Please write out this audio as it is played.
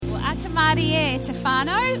te Māori e te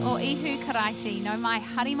whānau o ihu karaiti, no mai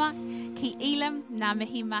harima ki ilam ngā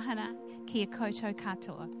mihi mahana ki a koutou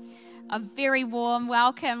katoa. A very warm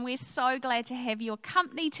welcome. We're so glad to have your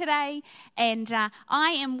company today. And I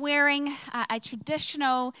am wearing a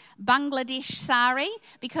traditional Bangladesh sari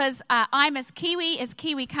because I'm as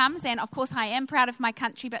Kiwi comes. And of course, I am proud of my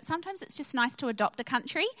country. But sometimes it's just nice to adopt a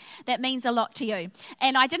country that means a lot to you.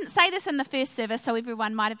 And I didn't say this in the first service, so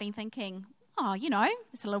everyone might have been thinking, oh, you know,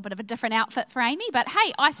 it's a little bit of a different outfit for Amy. But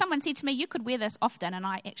hey, someone said to me, you could wear this often, and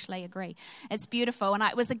I actually agree. It's beautiful. And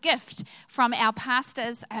it was a gift from our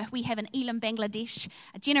pastors. We have in Elam, Bangladesh,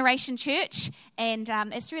 a Generation Church, and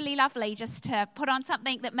it's really lovely just to put on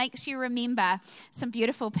something that makes you remember some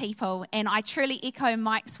beautiful people. And I truly echo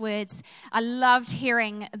Mike's words. I loved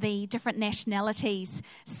hearing the different nationalities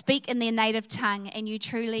speak in their native tongue, and you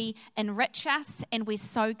truly enrich us, and we're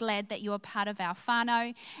so glad that you are part of our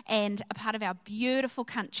whānau and a part of our beautiful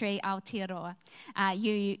country, Aotearoa.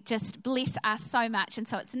 You just bless us so much, and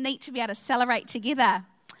so it's neat to be able to celebrate together.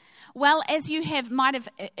 Well, as you might have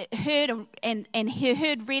heard and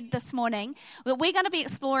read this morning, we're going to be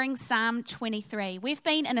exploring Psalm 23. We've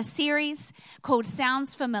been in a series called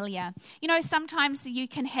Sounds Familiar. You know, sometimes you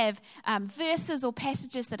can have verses or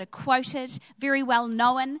passages that are quoted, very well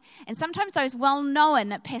known, and sometimes those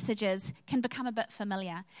well-known passages can become a bit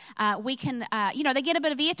familiar. They get a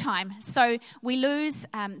bit of airtime, so we lose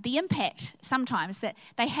the impact sometimes that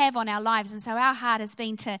they have on our lives. And so our heart has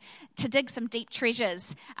been to dig some deep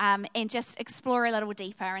treasures and just explore a little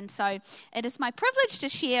deeper. And so it is my privilege to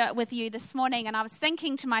share with you this morning. And I was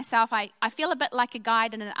thinking to myself, I feel a bit like a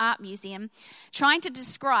guide in an art museum trying to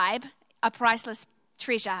describe a priceless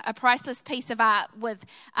treasure, a priceless piece of art with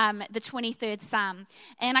the 23rd Psalm.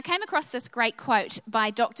 And I came across this great quote by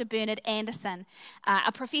Dr. Bernard Anderson,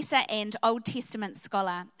 a professor and Old Testament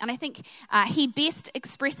scholar. And I think he best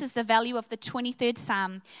expresses the value of the 23rd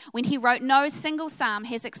Psalm when he wrote, "No single psalm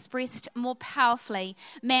has expressed more powerfully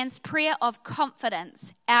man's prayer of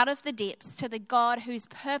confidence out of the depths to the God whose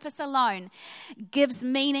purpose alone gives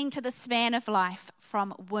meaning to the span of life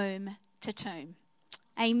from womb to tomb."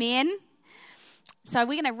 Amen. So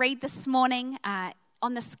we're going to read this morning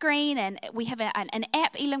on the screen, and we have an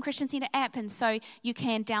app, Elam Christian Centre app, and so you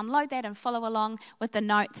can download that and follow along with the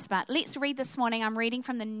notes. But let's read this morning. I'm reading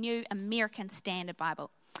from the New American Standard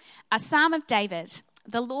Bible. A Psalm of David.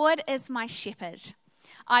 The Lord is my shepherd.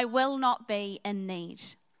 I will not be in need.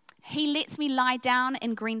 He lets me lie down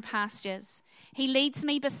in green pastures. He leads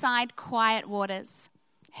me beside quiet waters.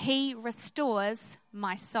 He restores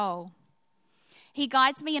my soul. He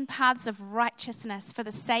guides me in paths of righteousness for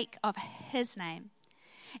the sake of his name.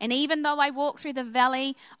 And even though I walk through the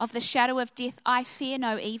valley of the shadow of death, I fear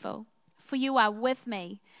no evil, for you are with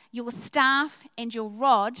me. Your staff and your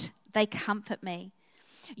rod, they comfort me.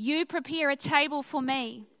 You prepare a table for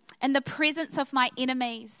me in the presence of my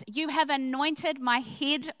enemies. You have anointed my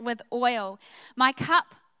head with oil. My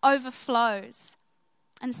cup overflows.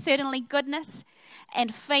 And certainly goodness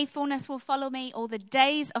and faithfulness will follow me all the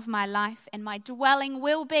days of my life, and my dwelling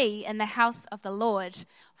will be in the house of the Lord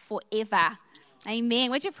forever.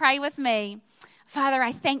 Amen. Would you pray with me? Father,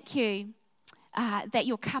 I thank you that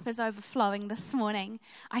your cup is overflowing this morning.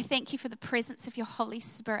 I thank you for the presence of your Holy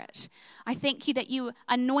Spirit. I thank you that you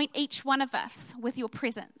anoint each one of us with your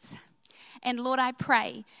presence. And Lord, I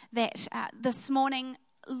pray that this morning,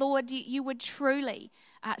 Lord, you would truly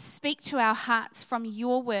speak to our hearts from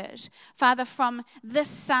your word. Father, from this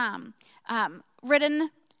psalm,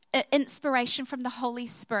 written inspiration from the Holy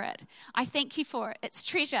Spirit, I thank you for its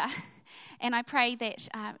treasure. And I pray that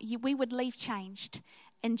we would leave changed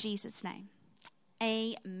in Jesus' name.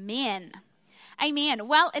 Amen. Amen.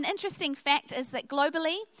 Well, an interesting fact is that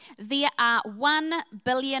globally, there are 1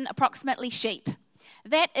 billion approximately sheep.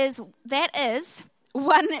 That is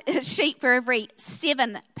one sheep for every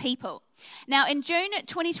 7 people. Now, in June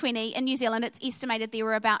 2020 in New Zealand, it's estimated there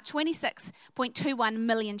were about 26.21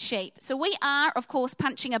 million sheep. So we are, of course,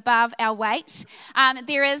 punching above our weight.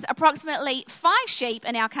 There is approximately 5 sheep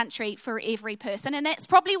in our country for every person, and that's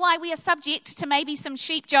probably why we are subject to maybe some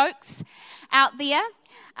sheep jokes out there.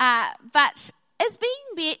 But is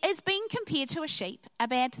being compared to a sheep a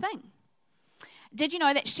bad thing? Did you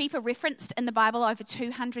know that sheep are referenced in the Bible over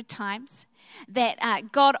 200 times?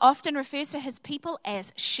 That God often refers to his people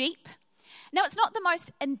as sheep? Now, it's not the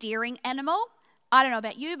most endearing animal. I don't know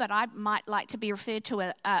about you, but I might like to be referred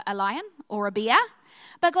to a lion or a bear.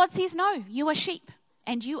 But God says, no, you are sheep,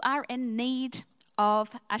 and you are in need of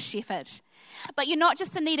a shepherd. But you're not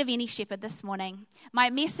just in need of any shepherd this morning. My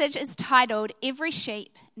message is titled, Every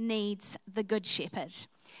Sheep Needs the Good Shepherd.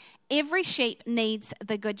 every sheep needs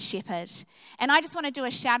the good shepherd. And I just want to do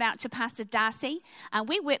a shout out to Pastor Darcy.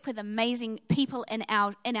 We work with amazing people in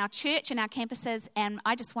our church, in our campuses, and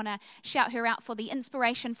I just want to shout her out for the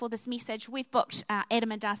inspiration for this message. We've booked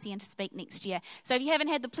Adam and Darcy in to speak next year. So if you haven't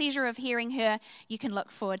had the pleasure of hearing her, you can look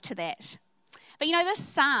forward to that. But you know, this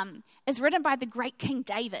psalm is written by the great King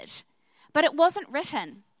David, but it wasn't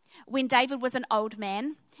written when David was an old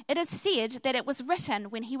man. It is said that it was written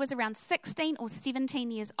when he was around 16 or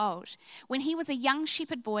 17 years old, when he was a young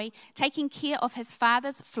shepherd boy taking care of his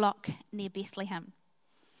father's flock near Bethlehem.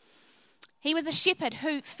 He was a shepherd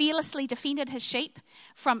who fearlessly defended his sheep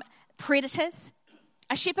from predators,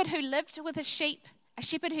 a shepherd who lived with his sheep, a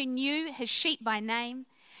shepherd who knew his sheep by name,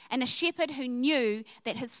 and a shepherd who knew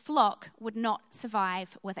that his flock would not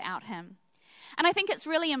survive without him. And I think it's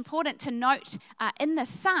really important to note in this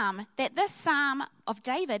psalm that this psalm of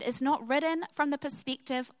David is not written from the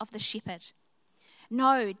perspective of the shepherd.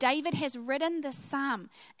 No, David has written this psalm,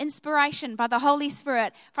 inspiration by the Holy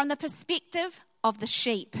Spirit, from the perspective of the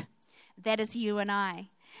sheep. That is you and I.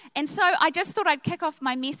 And so I just thought I'd kick off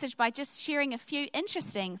my message by just sharing a few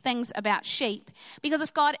interesting things about sheep, because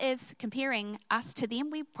if God is comparing us to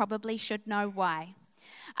them, we probably should know why.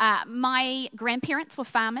 My grandparents were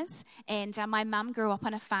farmers, and my mum grew up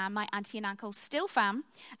on a farm. My auntie and uncle still farm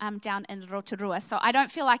down in Rotorua. So I don't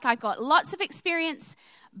feel like I've got lots of experience,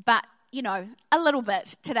 but, you know, a little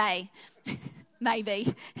bit today,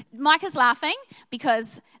 maybe. Mike is laughing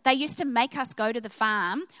because they used to make us go to the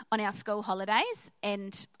farm on our school holidays,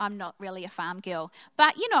 and I'm not really a farm girl.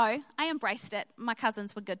 But, you know, I embraced it. My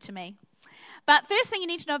cousins were good to me. But first thing you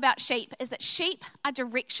need to know about sheep is that sheep are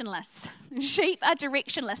directionless. Sheep are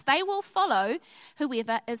directionless. They will follow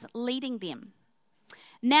whoever is leading them.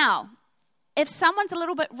 Now, if someone's a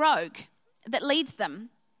little bit rogue that leads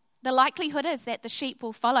them, the likelihood is that the sheep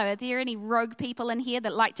will follow. Are there any rogue people in here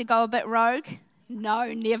that like to go a bit rogue?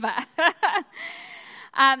 No, never.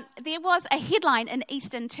 There was a headline in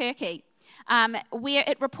eastern Turkey where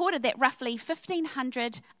it reported that roughly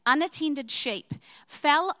 1,500 unattended sheep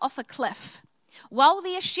fell off a cliff while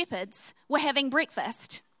their shepherds were having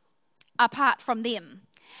breakfast apart from them.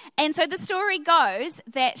 And so the story goes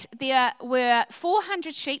that there were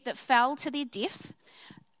 400 sheep that fell to their death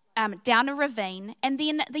down a ravine, and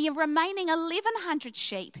then the remaining 1,100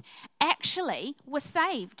 sheep actually were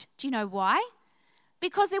saved. Do you know why?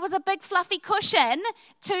 Because there was a big fluffy cushion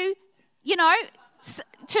to, you know,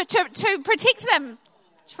 to protect them.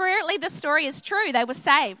 Apparently the story is true. They were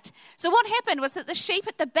saved. So what happened was that the sheep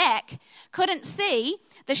at the back couldn't see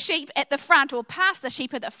the sheep at the front or past the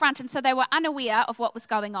sheep at the front, and so they were unaware of what was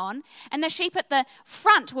going on. And the sheep at the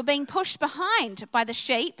front were being pushed behind by the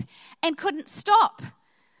sheep and couldn't stop.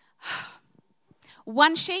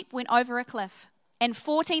 One sheep went over a cliff and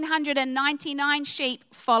 1,499 sheep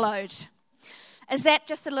followed. Is that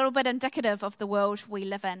just a little bit indicative of the world we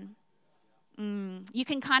live in? You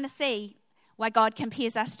can kind of see why God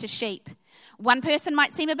compares us to sheep. One person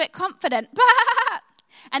might seem a bit confident,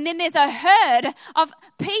 and then there's a herd of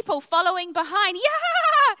people following behind.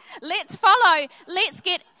 Yeah, let's follow. Let's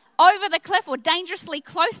get over the cliff or dangerously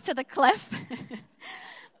close to the cliff.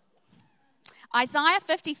 Isaiah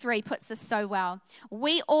 53 puts this so well.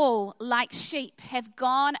 We all, like sheep, have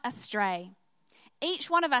gone astray. Each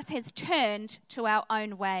one of us has turned to our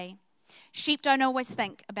own way. Sheep don't always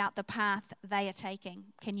think about the path they are taking.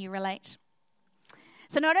 Can you relate?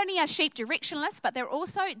 So not only are sheep directionless, but they're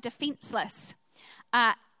also defenseless.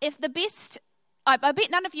 I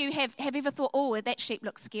bet none of you have ever thought, oh, that sheep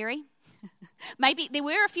looks scary. Maybe there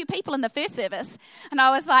were a few people in the first service, and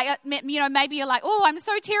I was like, you know, maybe you're like, oh, I'm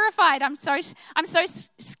so terrified. I'm so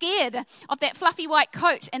scared of that fluffy white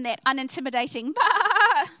coat and that unintimidating.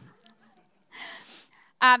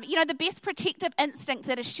 You know, the best protective instinct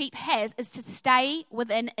that a sheep has is to stay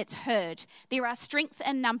within its herd. There are strength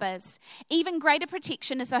in numbers. Even greater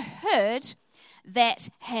protection is a herd that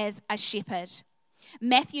has a shepherd.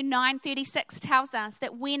 Matthew 9:36 tells us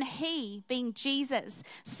that when he, being Jesus,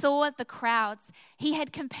 saw the crowds, he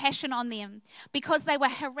had compassion on them because they were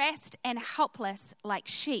harassed and helpless like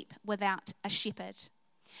sheep without a shepherd.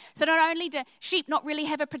 So not only do sheep not really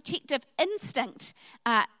have a protective instinct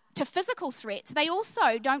to physical threats, they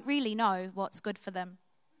also don't really know what's good for them.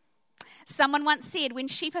 Someone once said, when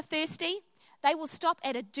sheep are thirsty, they will stop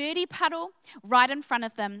at a dirty puddle right in front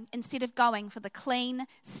of them instead of going for the clean,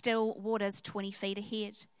 still waters 20 feet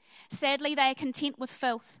ahead. Sadly, they are content with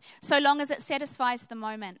filth, so long as it satisfies the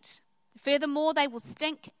moment. Furthermore, they will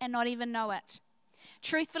stink and not even know it.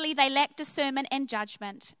 Truthfully, they lack discernment and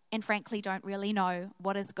judgment, and frankly don't really know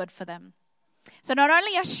what is good for them. So not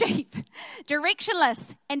only are sheep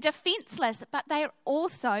directionless and defenseless, but they are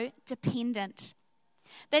also dependent.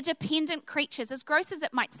 They're dependent creatures. As gross as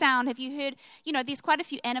it might sound, have you heard, there's quite a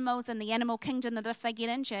few animals in the animal kingdom that if they get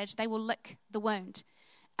injured, they will lick the wound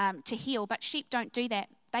to heal. But sheep don't do that.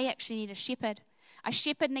 They actually need a shepherd. A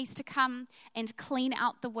shepherd needs to come and clean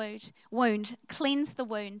out the wound, cleanse the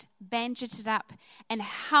wound, bandage it up, and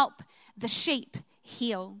help the sheep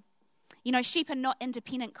heal. Sheep are not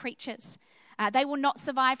independent creatures. They will not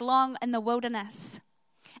survive long in the wilderness.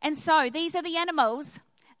 And so these are the animals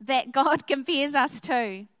that God compares us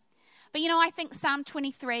to. But I think Psalm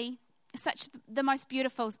 23, such the most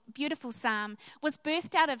beautiful psalm, was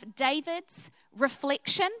birthed out of David's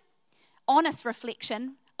reflection, honest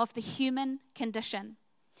reflection of the human condition.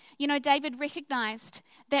 David recognized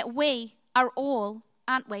that we are all,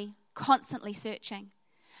 aren't we, constantly searching.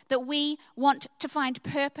 That we want to find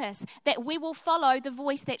purpose, that we will follow the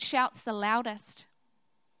voice that shouts the loudest.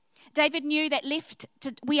 David knew that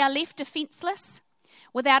we are left defenseless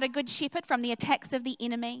without a good shepherd from the attacks of the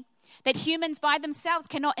enemy, that humans by themselves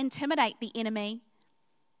cannot intimidate the enemy.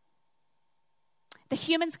 The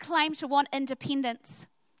humans claim to want independence,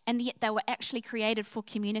 and yet they were actually created for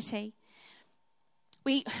community.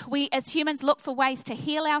 We as humans look for ways to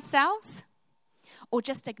heal ourselves or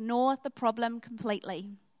just ignore the problem completely.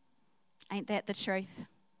 Ain't that the truth?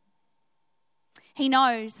 He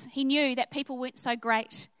knew that people weren't so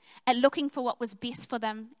great at looking for what was best for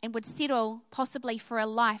them and would settle possibly for a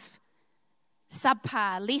life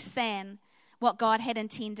subpar, less than what God had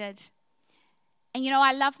intended. And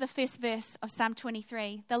I love the first verse of Psalm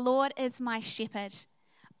 23. The Lord is my shepherd.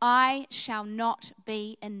 I shall not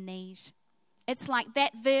be in need. It's like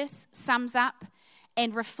that verse sums up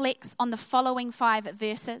and reflects on the following 5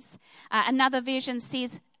 verses. Another version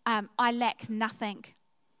says, I lack nothing.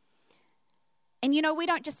 And we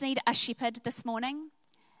don't just need a shepherd this morning,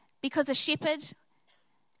 because a shepherd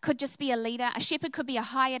could just be a leader. A shepherd could be a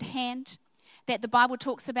hired hand that the Bible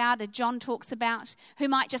talks about, that John talks about, who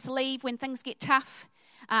might just leave when things get tough.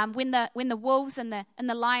 When the wolves and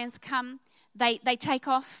the lions come, they take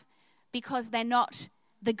off because they're not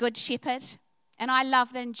the good shepherd. And I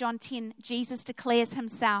love that in John 10, Jesus declares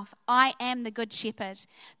himself, I am the good shepherd.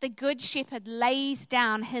 The good shepherd lays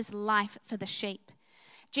down his life for the sheep.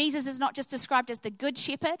 Jesus is not just described as the good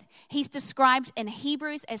shepherd. He's described in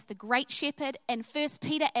Hebrews as the great shepherd, and 1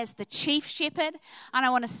 Peter as the chief shepherd. And I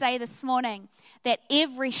want to say this morning that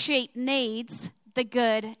every sheep needs the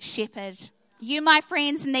good shepherd. You, my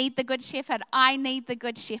friends, need the good shepherd. I need the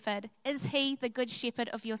good shepherd. Is he the good shepherd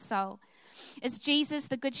of your soul? Is Jesus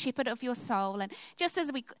the good shepherd of your soul? And just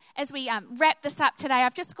as we wrap this up today,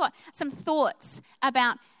 I've just got some thoughts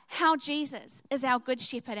about how Jesus is our good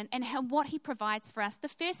shepherd and what he provides for us. The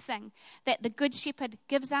first thing that the good shepherd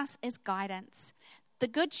gives us is guidance. The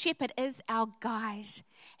good shepherd is our guide.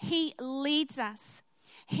 He leads us.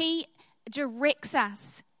 He directs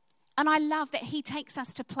us. And I love that he takes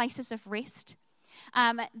us to places of rest.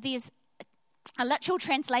 There's a literal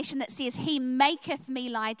translation that says, he maketh me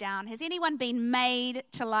lie down. Has anyone been made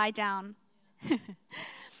to lie down?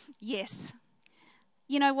 Yes.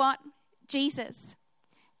 You know what? Jesus,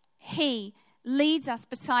 he leads us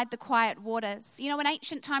beside the quiet waters. In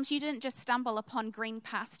ancient times, you didn't just stumble upon green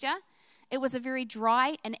pasture. It was a very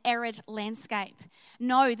dry and arid landscape.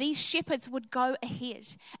 No, these shepherds would go ahead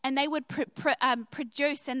and they would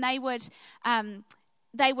produce, and they would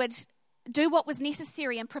do what was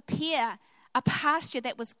necessary and prepare a pasture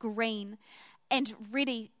that was green and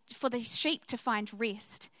ready for the sheep to find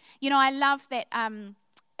rest. I love that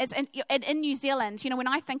as in New Zealand, when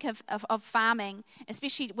I think of farming,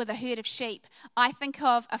 especially with a herd of sheep, I think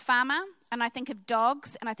of a farmer, and I think of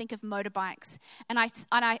dogs, and I think of motorbikes. And I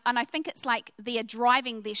think it's like they are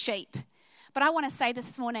driving their sheep. But I want to say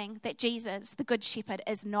this morning that Jesus, the Good Shepherd,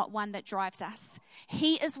 is not one that drives us.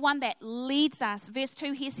 He is one that leads us. Verse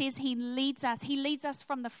 2 here says he leads us. He leads us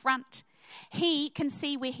from the front. He can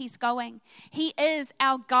see where he's going. He is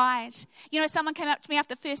our guide. Someone came up to me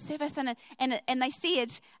after first service and they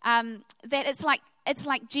said that it's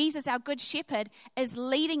like Jesus, our Good Shepherd, is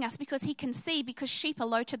leading us because he can see, because sheep are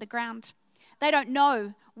low to the ground. They don't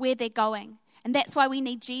know where they're going. And that's why we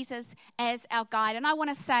need Jesus as our guide. And I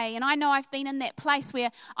want to say, and I know I've been in that place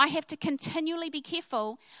where I have to continually be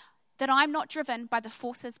careful that I'm not driven by the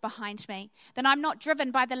forces behind me, that I'm not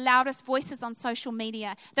driven by the loudest voices on social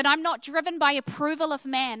media, that I'm not driven by approval of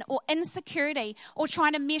man or insecurity or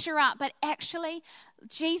trying to measure up, but actually,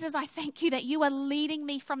 Jesus, I thank you that you are leading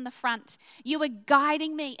me from the front. You are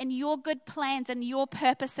guiding me in your good plans and your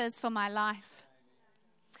purposes for my life.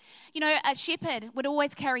 A shepherd would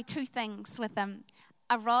always carry 2 things with him,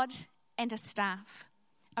 a rod and a staff.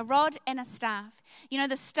 A rod and a staff. You know,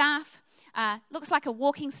 the staff looks like a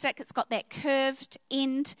walking stick. It's got that curved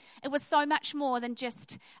end. It was so much more than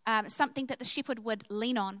just something that the shepherd would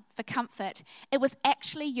lean on for comfort. It was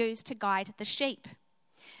actually used to guide the sheep.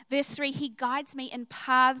 Verse 3, he guides me in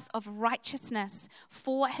paths of righteousness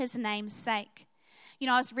for his name's sake. You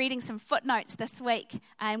know, I was reading some footnotes this week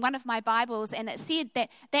in one of my Bibles, and it said that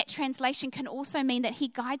that translation can also mean that he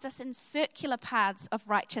guides us in circular paths of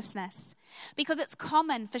righteousness, because it's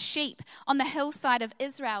common for sheep on the hillside of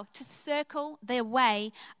Israel to circle their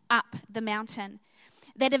way up the mountain,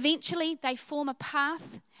 that eventually they form a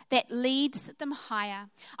path that leads them higher.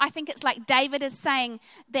 I think it's like David is saying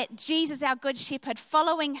that Jesus, our good shepherd,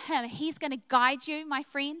 following him, he's going to guide you, my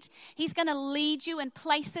friend. He's going to lead you in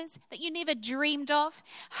places that you never dreamed of,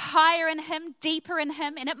 higher in him, deeper in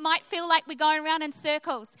him. And it might feel like we're going around in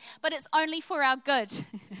circles, but it's only for our good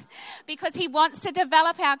because he wants to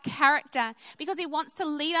develop our character, because he wants to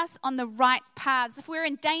lead us on the right paths. If we're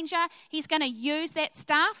in danger, he's going to use that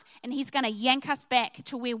staff and he's going to yank us back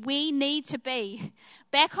to where we need to be,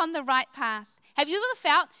 back on the right path. Have you ever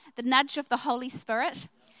felt the nudge of the Holy Spirit?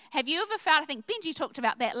 Have you ever felt, I think Benji talked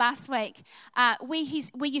about that last week, where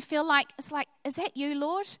you feel like, it's like, is that you,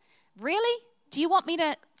 Lord? Really? Do you want me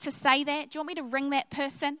to say that? Do you want me to ring that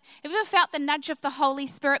person? Have you ever felt the nudge of the Holy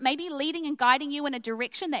Spirit maybe leading and guiding you in a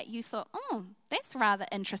direction that you thought, oh, that's rather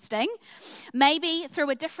interesting? Maybe through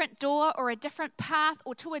a different door or a different path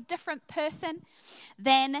or to a different person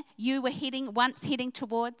than you were once heading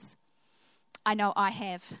towards? I know I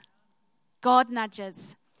have. God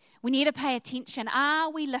nudges. We need to pay attention. Are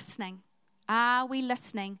we listening? Are we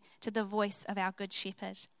listening to the voice of our good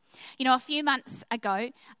shepherd? You know, a few months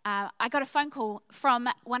ago, I got a phone call from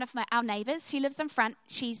one of our neighbours. She lives in front.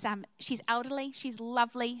 She's elderly. She's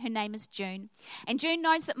lovely. Her name is June. And June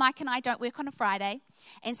knows that Mike and I don't work on a Friday.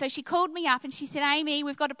 And so she called me up and she said, Amy,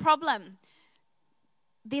 we've got a problem.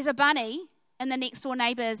 There's a bunny in the next door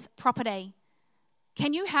neighbour's property.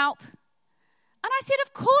 Can you help? And I said,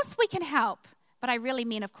 of course we can help. But I really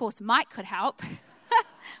mean, of course, Mike could help.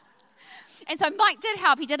 And so Mike did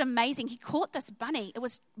help. He did amazing. He caught this bunny. It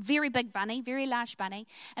was very big bunny, very large bunny.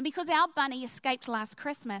 And because our bunny escaped last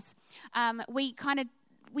Christmas, we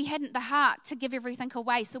hadn't the heart to give everything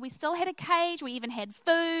away. So we still had a cage. We even had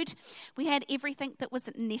food. We had everything that was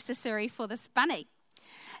necessary for this bunny.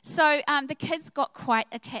 So the kids got quite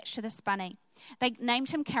attached to this bunny. They named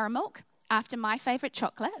him Caramilk, after my favourite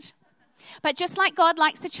chocolate. But just like God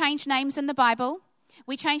likes to change names in the Bible,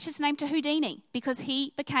 we changed his name to Houdini because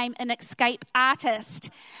he became an escape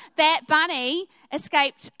artist. That bunny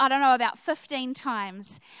escaped, I don't know, about 15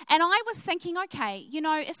 times. And I was thinking, okay, you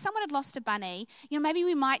know, if someone had lost a bunny, you know, maybe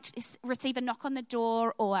we might receive a knock on the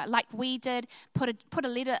door, or like we did, put a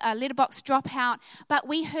letterbox drop out. But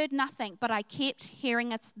we heard nothing. But I kept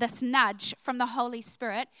hearing this nudge from the Holy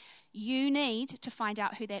Spirit. You need to find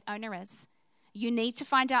out who that owner is. You need to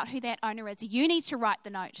find out who that owner is. You need to write the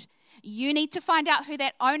note. You need to find out who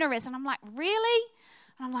that owner is. And I'm like, really?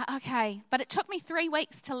 And I'm like, okay. But it took me 3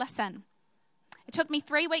 weeks to listen. It took me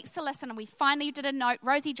 3 weeks to listen, and we finally did a note.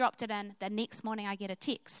 Rosie dropped it in. The next morning I get a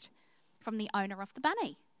text from the owner of the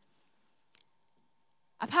bunny.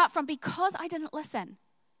 Apart from because I didn't listen,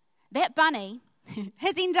 that bunny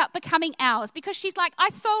has ended up becoming ours, because she's like, I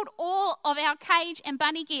sold all of our cage and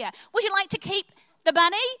bunny gear. Would you like to keep the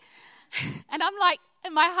bunny? And I'm like,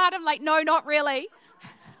 in my heart, I'm like, no, not really.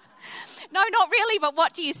 No, not really, but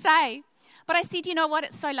what do you say? But I said, you know what?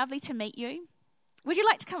 It's so lovely to meet you. Would you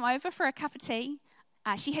like to come over for a cup of tea?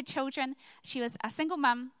 She had children. She was a single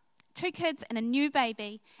mum, 2 kids and a new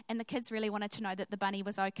baby, and the kids really wanted to know that the bunny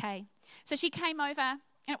was okay. So she came over, and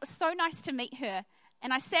it was so nice to meet her.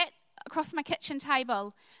 And I sat across my kitchen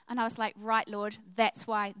table, and I was like, right, Lord, that's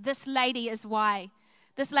why. This lady is why.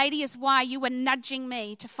 This lady is why you were nudging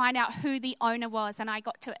me to find out who the owner was. And I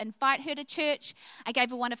got to invite her to church. I gave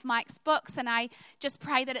her one of Mike's books, and I just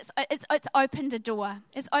pray that it's opened a door.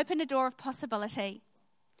 It's opened a door of possibility.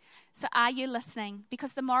 So are you listening?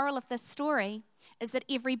 Because the moral of this story is that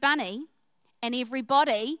every bunny and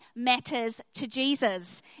everybody matters to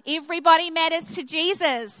Jesus. Everybody matters to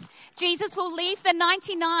Jesus. Jesus will leave the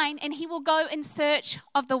 99 and he will go in search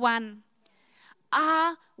of the one.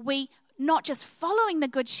 Are we not just following the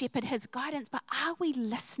Good Shepherd, his guidance, but are we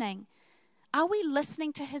listening? Are we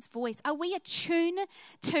listening to his voice? Are we attuned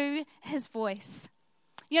to his voice?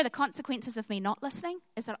 You know, the consequences of me not listening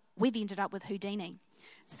is that we've ended up with Houdini.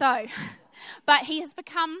 So, but he has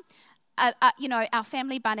become, our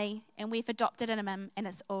family bunny, and we've adopted him, and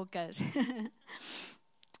it's all good.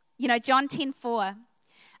 You know, John 10:4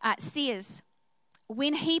 says,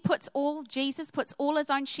 when Jesus puts all his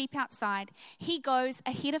own sheep outside, he goes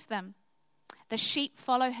ahead of them. The sheep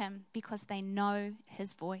follow him because they know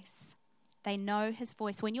his voice. They know his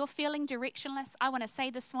voice. When you're feeling directionless, I want to say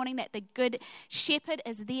this morning that the good shepherd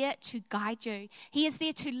is there to guide you. He is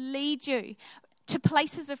there to lead you to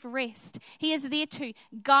places of rest. He is there to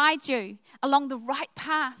guide you along the right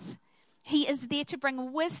path. He is there to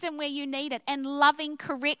bring wisdom where you need it and loving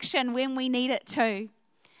correction when we need it too.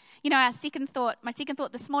 You know, my second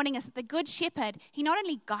thought this morning is that the Good Shepherd, he not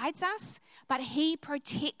only guides us, but he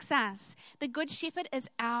protects us. The Good Shepherd is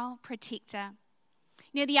our protector.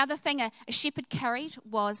 You know, the other thing a shepherd carried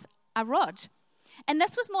was a rod. And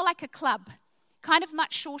this was more like a club, kind of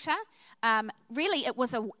much shorter. Really, it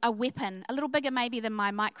was a weapon, a little bigger maybe than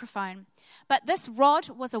my microphone. But this rod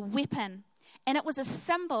was a weapon, and it was a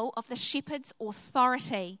symbol of the shepherd's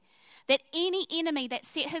authority, that any enemy that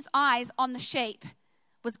set his eyes on the sheep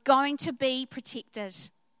was going to be protected.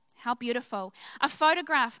 How beautiful. A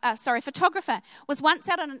photographer was once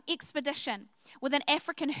out on an expedition with an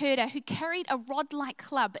African herder who carried a rod-like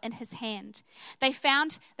club in his hand. They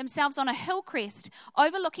found themselves on a hill crest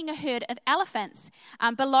overlooking a herd of elephants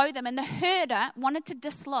below them, and the herder wanted to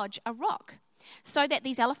dislodge a rock so that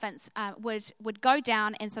these elephants would go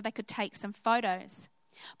down and so they could take some photos.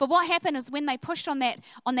 But what happened is when they pushed on that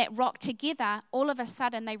rock together, all of a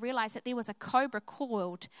sudden they realized that there was a cobra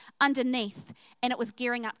coiled underneath and it was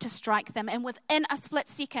gearing up to strike them. And within a split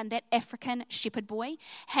second, that African shepherd boy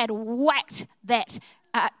had whacked that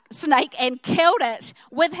snake and killed it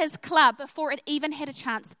with his club before it even had a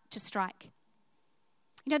chance to strike.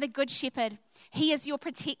 You know, the Good Shepherd, he is your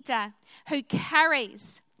protector who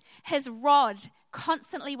carries his rod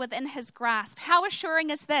constantly within his grasp. How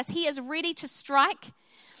assuring is this? He is ready to strike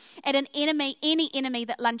at any enemy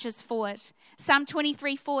that lunges forward. Psalm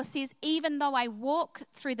 23:4 says, "Even though I walk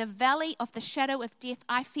through the valley of the shadow of death,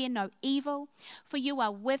 I fear no evil, for you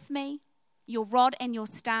are with me. Your rod and your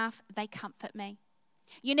staff, they comfort me."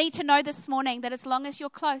 You need to know this morning that as long as you're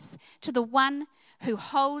close to the one who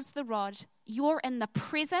holds the rod, you're in the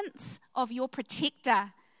presence of your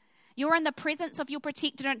protector. You're in the presence of your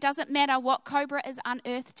protector, and it doesn't matter what cobra is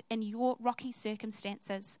unearthed in your rocky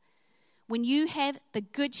circumstances. When you have the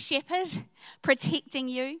Good Shepherd protecting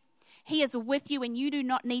you, he is with you and you do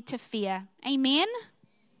not need to fear. Amen?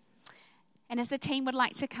 And as the team would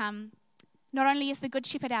like to come, not only is the Good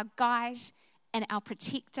Shepherd our guide and our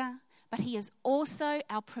protector, but he is also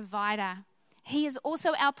our provider. He is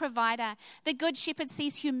also our provider. The Good Shepherd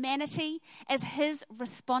sees humanity as his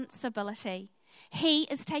responsibility. He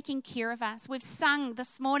is taking care of us. We've sung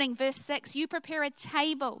this morning, verse 6, you prepare a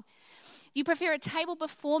table. You prepare a table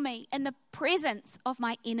before me in the presence of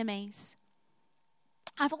my enemies.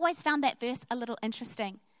 I've always found that verse a little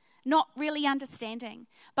interesting, not really understanding.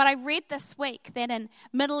 But I read this week that in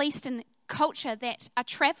Middle Eastern culture that a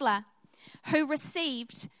traveler who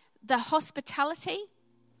received the hospitality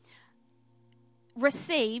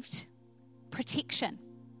received protection.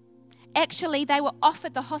 Actually, they were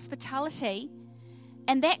offered the hospitality,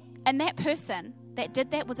 and that person that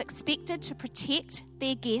did that was expected to protect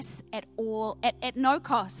their guests at no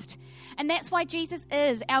cost. And that's why Jesus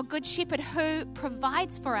is our Good Shepherd who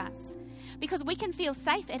provides for us, because we can feel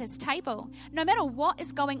safe at his table. No matter what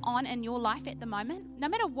is going on in your life at the moment, no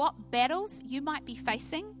matter what battles you might be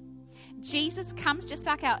facing, Jesus comes just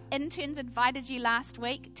like our interns invited you last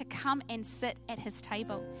week to come and sit at his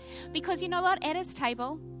table. Because you know what? At his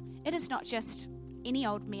table, it is not just any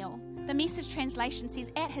old meal. The Message translation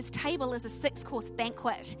says, at his table is a 6-course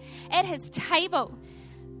banquet. At his table,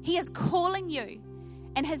 he is calling you,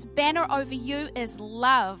 and his banner over you is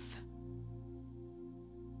love.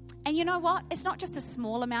 And you know what? It's not just a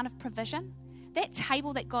small amount of provision. That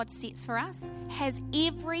table that God sets for us has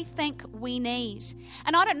everything we need.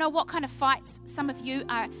 And I don't know what kind of fights some of you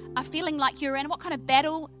are feeling like you're in, what kind of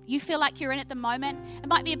battle you feel like you're in at the moment. It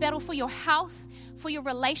might be a battle for your health, for your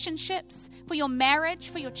relationships, for your marriage,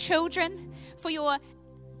 for your children, for your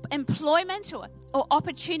employment or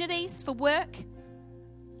opportunities for work.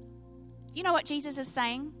 You know what Jesus is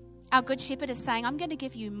saying? Our Good Shepherd is saying, I'm going to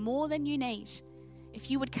give you more than you need if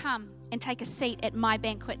you would come and take a seat at my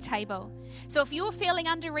banquet table. So if you're feeling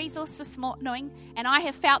under-resourced this morning, and I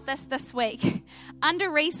have felt this week,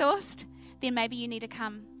 under-resourced, then maybe you need to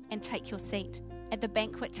come and take your seat at the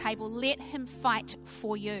banquet table. Let him fight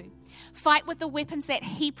for you. Fight with the weapons that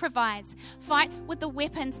he provides. Fight with the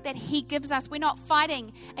weapons that he gives us. We're not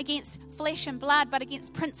fighting against flesh and blood, but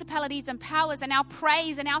against principalities and powers, and our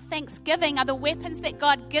praise and our thanksgiving are the weapons that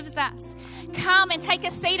God gives us. Come and take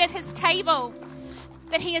a seat at his table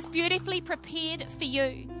that he has beautifully prepared for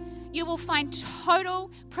you. You will find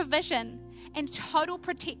total provision and total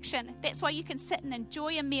protection. That's why you can sit and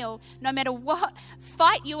enjoy a meal no matter what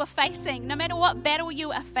fight you are facing, no matter what battle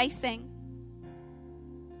you are facing.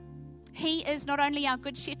 He is not only our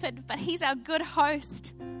good shepherd, but he's our good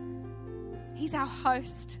host. He's our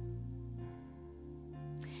host.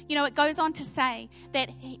 You know, it goes on to say that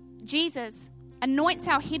Jesus anoints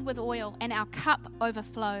our head with oil and our cup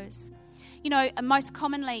overflows. You know, most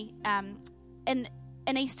commonly in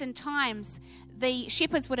Eastern times, the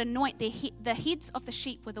shepherds would anoint the heads of the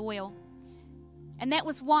sheep with oil. And that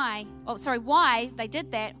was why they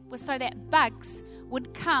did that was so that bugs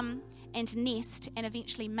would come and nest and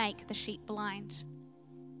eventually make the sheep blind.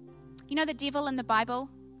 You know, the devil in the Bible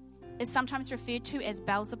is sometimes referred to as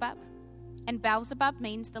Beelzebub. And Beelzebub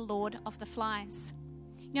means the Lord of the Flies.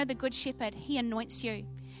 You know, the Good Shepherd, he anoints you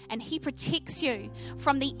and he protects you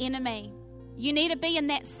from the enemy. You need to be in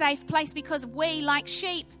that safe place because we, like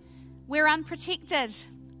sheep, we're unprotected.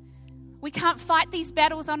 We can't fight these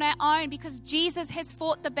battles on our own because Jesus has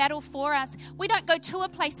fought the battle for us. We don't go to a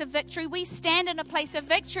place of victory. We stand in a place of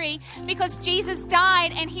victory because Jesus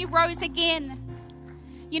died and he rose again.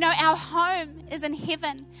 You know, our home is in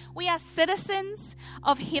heaven. We are citizens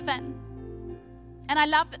of heaven. And I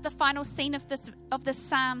love that the final scene of this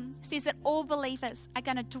psalm says that all believers are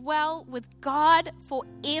going to dwell with God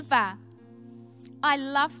forever. I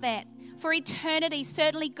love that. For eternity,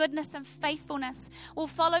 certainly goodness and faithfulness will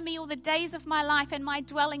follow me all the days of my life, and my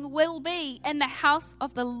dwelling will be in the house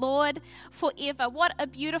of the Lord forever. What a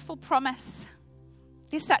beautiful promise.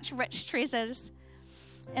 There's such rich treasures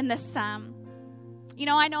in this psalm. You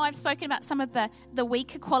know I've spoken about some of the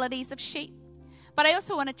weaker qualities of sheep, but I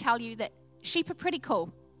also want to tell you that sheep are pretty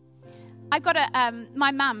cool. I've got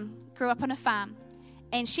my mum grew up on a farm,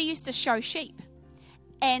 and she used to show sheep,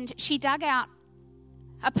 and she dug out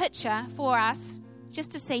a picture for us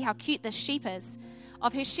just to see how cute this sheep is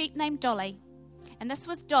of her sheep named Dolly. And this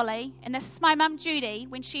was Dolly, and this is my mum Judy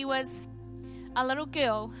when she was a little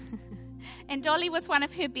girl. And Dolly was one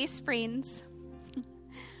of her best friends.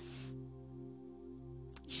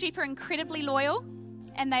 Sheep are incredibly loyal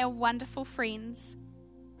and they are wonderful friends.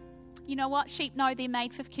 You know what? Sheep know they're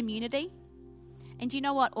made for community. And do you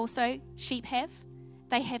know what also sheep have?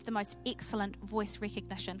 They have the most excellent voice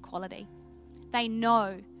recognition quality. They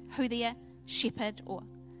know who their shepherd or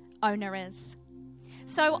owner is.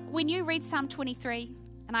 So when you read Psalm 23,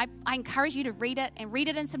 and I encourage you to read it and read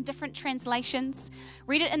it in some different translations.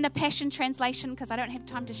 Read it in the Passion Translation because I don't have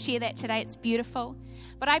time to share that today. It's beautiful.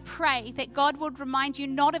 But I pray that God would remind you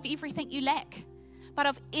not of everything you lack, but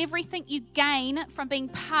of everything you gain from being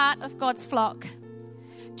part of God's flock.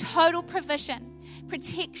 Total provision,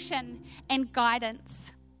 protection, and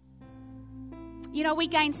guidance. You know, we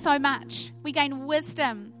gain so much. We gain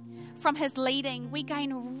wisdom from his leading. We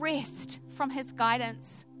gain rest from his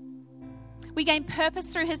guidance. We gain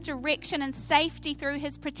purpose through his direction and safety through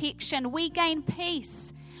his protection. We gain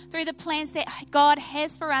peace through the plans that God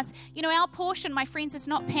has for us. You know, our portion, my friends, is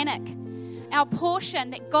not panic. Our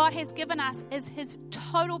portion that God has given us is his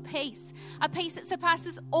total peace, a peace that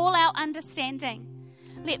surpasses all our understanding.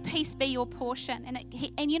 Let peace be your portion.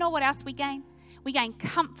 And you know what else we gain? We gain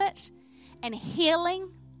comfort and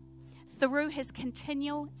healing through his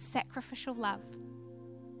continual sacrificial love.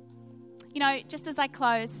 You know, just as I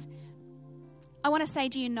close, I want to say,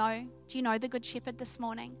 do you know the Good Shepherd this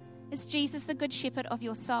morning? Is Jesus the Good Shepherd of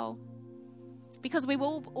your soul? Because we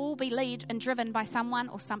will all be led and driven by someone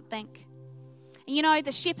or something. And you know,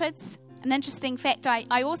 the shepherds, an interesting fact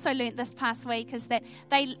I also learnt this past week is that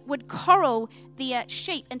they would corral their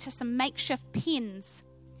sheep into some makeshift pens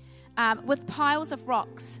with piles of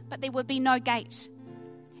rocks, but there would be no gate.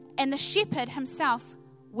 And the shepherd himself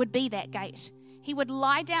would be that gate. He would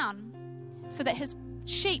lie down so that his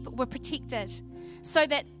sheep were protected, so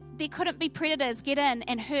that there couldn't be predators get in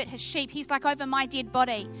and hurt his sheep. He's like, over my dead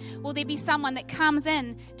body, will there be someone that comes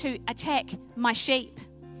in to attack my sheep?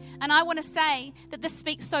 And I want to say that this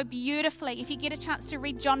speaks so beautifully. If you get a chance to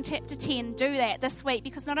read John chapter 10, do that this week.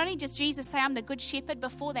 Because not only does Jesus say, I'm the good shepherd,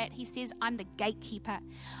 before that he says, I'm the gatekeeper.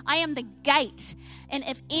 I am the gate. And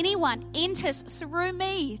if anyone enters through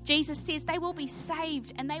me, Jesus says, they will be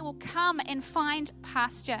saved and they will come and find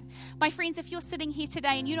pasture. My friends, if you're sitting here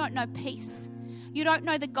today and you don't know peace, you don't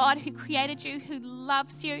know the God who created you, who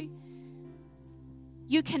loves you,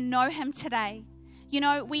 you can know him today. You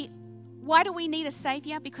know, why do we need a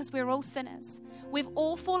Savior? Because we're all sinners. We've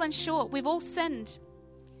all fallen short. We've all sinned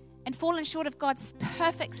and fallen short of God's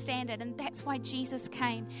perfect standard. And that's why Jesus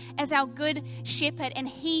came as our good shepherd and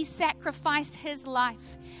he sacrificed his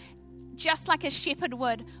life. just like a shepherd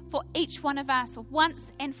would for each one of us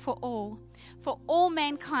once and for all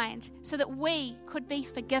mankind, so that we could be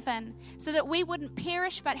forgiven, so that we wouldn't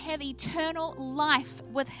perish but have eternal life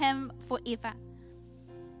with him forever.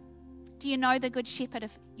 Do you know the good shepherd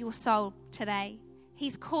of your soul today?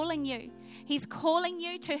 He's calling you. He's calling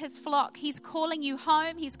you to his flock. He's calling you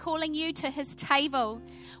home. He's calling you to his table.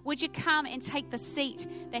 Would you come and take the seat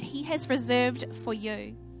that he has reserved for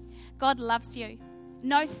you? God loves you.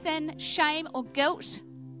 No sin, shame, or guilt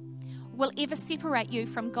will ever separate you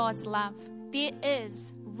from God's love. There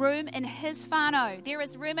is room in his whānau. There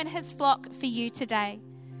is room in his flock for you today.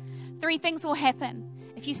 3 things will happen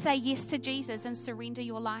if you say yes to Jesus and surrender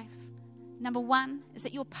your life. Number 1 is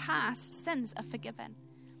that your past sins are forgiven.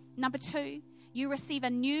 Number 2, you receive a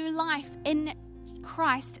new life in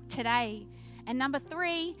Christ today. And number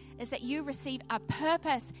 3 is that you receive a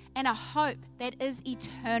purpose and a hope that is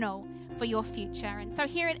eternal for your future. And so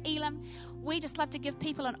here at Elim, we just love to give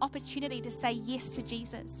people an opportunity to say yes to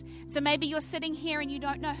Jesus. So maybe you're sitting here and you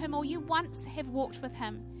don't know him, or you once have walked with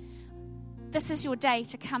him. This is your day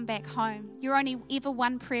to come back home. You're only ever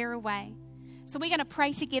one prayer away. So we're going to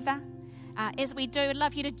pray together. As we do, I'd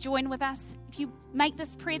love you to join with us. If you make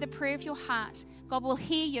this prayer the prayer of your heart, God will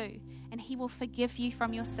hear you and he will forgive you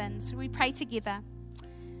from your sins. So we pray together.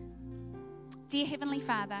 Dear Heavenly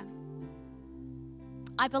Father,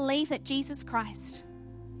 I believe that Jesus Christ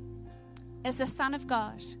is the Son of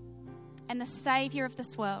God and the Savior of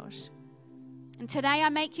this world. And today I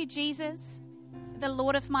make you, Jesus, the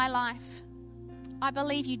Lord of my life. I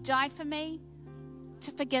believe you died for me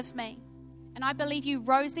to forgive me. And I believe you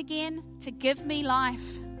rose again to give me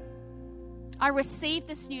life. I receive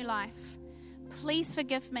this new life. Please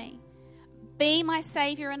forgive me. Be my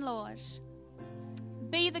Savior and Lord.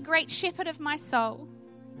 Be the great shepherd of my soul.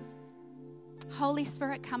 Holy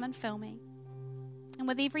Spirit, come and fill me. And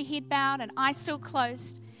with every head bowed and eyes still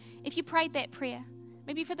closed, if you prayed that prayer,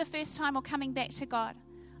 maybe for the first time or coming back to God,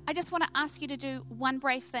 I just want to ask you to do one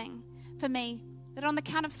brave thing for me, that on the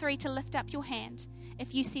count of 3 to lift up your hand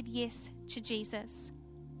if you said yes to Jesus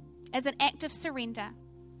as an act of surrender.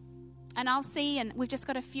 And I'll see, and we've just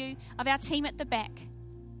got a few of our team at the back.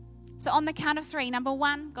 So on the count of 3, number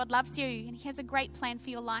 1, God loves you and he has a great plan for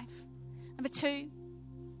your life. Number 2,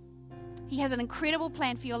 he has an incredible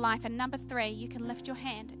plan for your life. And number 3, you can lift your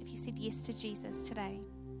hand if you said yes to Jesus today.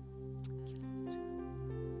 Thank you, Lord.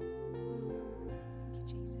 Thank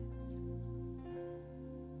you, Jesus.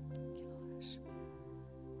 Thank you, Lord.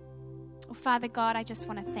 Well, Father God, I just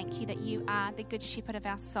want to thank you that you are the good shepherd of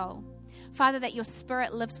our soul. Father, that your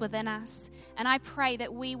Spirit lives within us. And I pray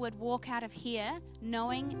that we would walk out of here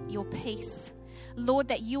knowing your peace. Lord,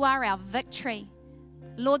 that you are our victory.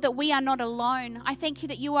 Lord, that we are not alone. I thank you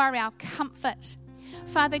that you are our comfort.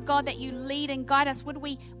 Father God, that you lead and guide us. Would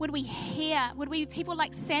we hear? Would we be people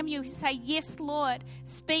like Samuel who say, yes, Lord,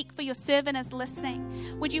 speak, for your servant is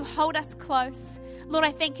listening? Would you hold us close? Lord,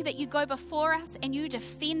 I thank you that you go before us and you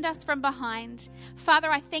defend us from behind. Father,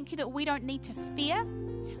 I thank you that we don't need to fear,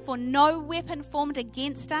 for no weapon formed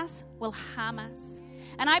against us will harm us.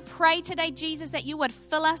 And I pray today, Jesus, that you would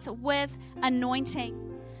fill us with anointing.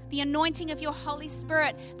 The anointing of your Holy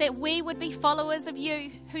Spirit, that we would be followers of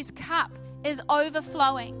you whose cup is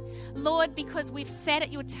overflowing. Lord, because we've sat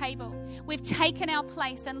at your table, we've taken our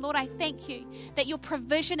place, and Lord, I thank you that your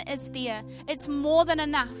provision is there. It's more than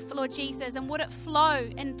enough, Lord Jesus, and would it flow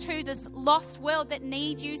into this lost world that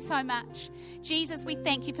needs you so much. Jesus, we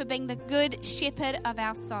thank you for being the good shepherd of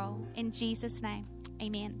our soul. In Jesus' name,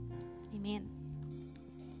 amen. Amen.